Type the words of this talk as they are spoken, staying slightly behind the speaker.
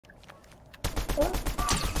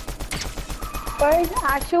Both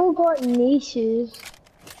actual got niches.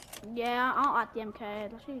 Yeah, I don't like the MK.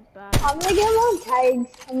 That's really bad. I'm gonna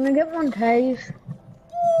get one tags.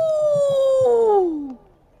 Ooh.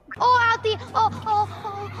 Oh, out the. Oh.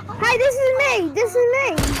 Hey, this is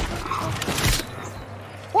me.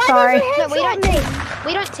 Why Sorry. did you No, we headshot don't me? team.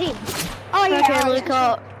 We don't team. Oh yeah. Okay,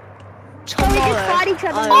 Luca. So we just fight each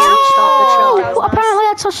other. Oh, apparently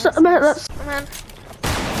I touched it. That's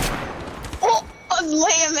Oh,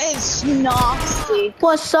 Liam is nasty.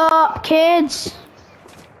 what's up, kids?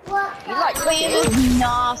 Liam is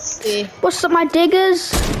nasty. What's up, my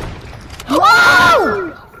diggers?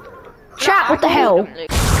 Whoa! Chat, what the hell?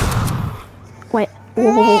 Wait.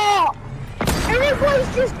 Whoa.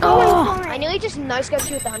 Everyone's just going Oh. I nearly just no-scoped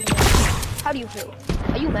you with the 100. How do you feel?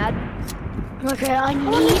 Are you mad? Okay, I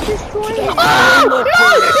need to destroy it. Oh,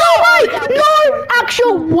 no,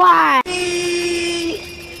 actual why?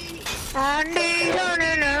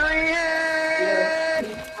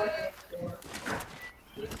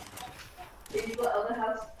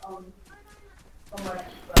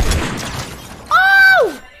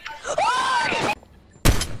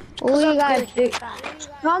 What do you guys do?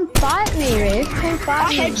 Come fight me, Rick. Come fight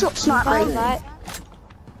me. Headshot sniping.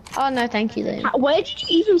 Oh no, thank you then. Where did you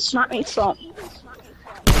even snipe me from?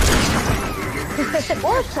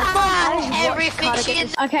 Everything.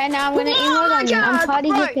 Okay, now I'm gonna emote on you. I'm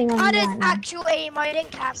party hipping on you right now. Actual emoting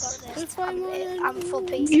cap on this. I'm full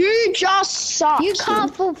piece. You just suck. You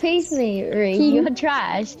can't full piece me, Rick. You're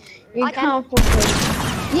trash. You I can't full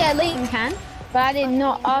piece. Yeah, Liam can, but I did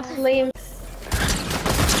not ask Liam.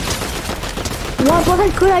 What was I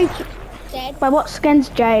good? Dead. By what skins,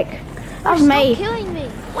 Jake? That was me. Stop killing me.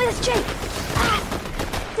 Wait, that's Jake. Ah,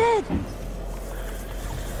 dead.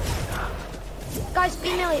 Guys, be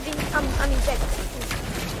Millie. I mean, Jake.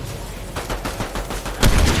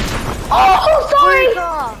 Oh, sorry.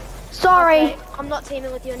 Luca. Sorry. Okay, I'm not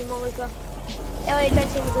teaming with you anymore, Luca. Elliot, don't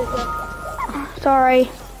team with Luca. Sorry.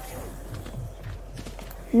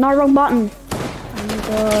 No, wrong button. Oh my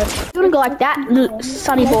god. You wanna go like that,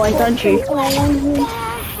 sunny boy, don't you?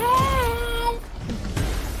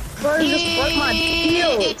 Bro, you just broke my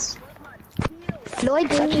shield.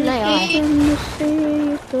 Lloyd, such an AI.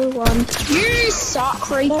 You suck,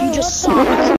 Reef. You just suck.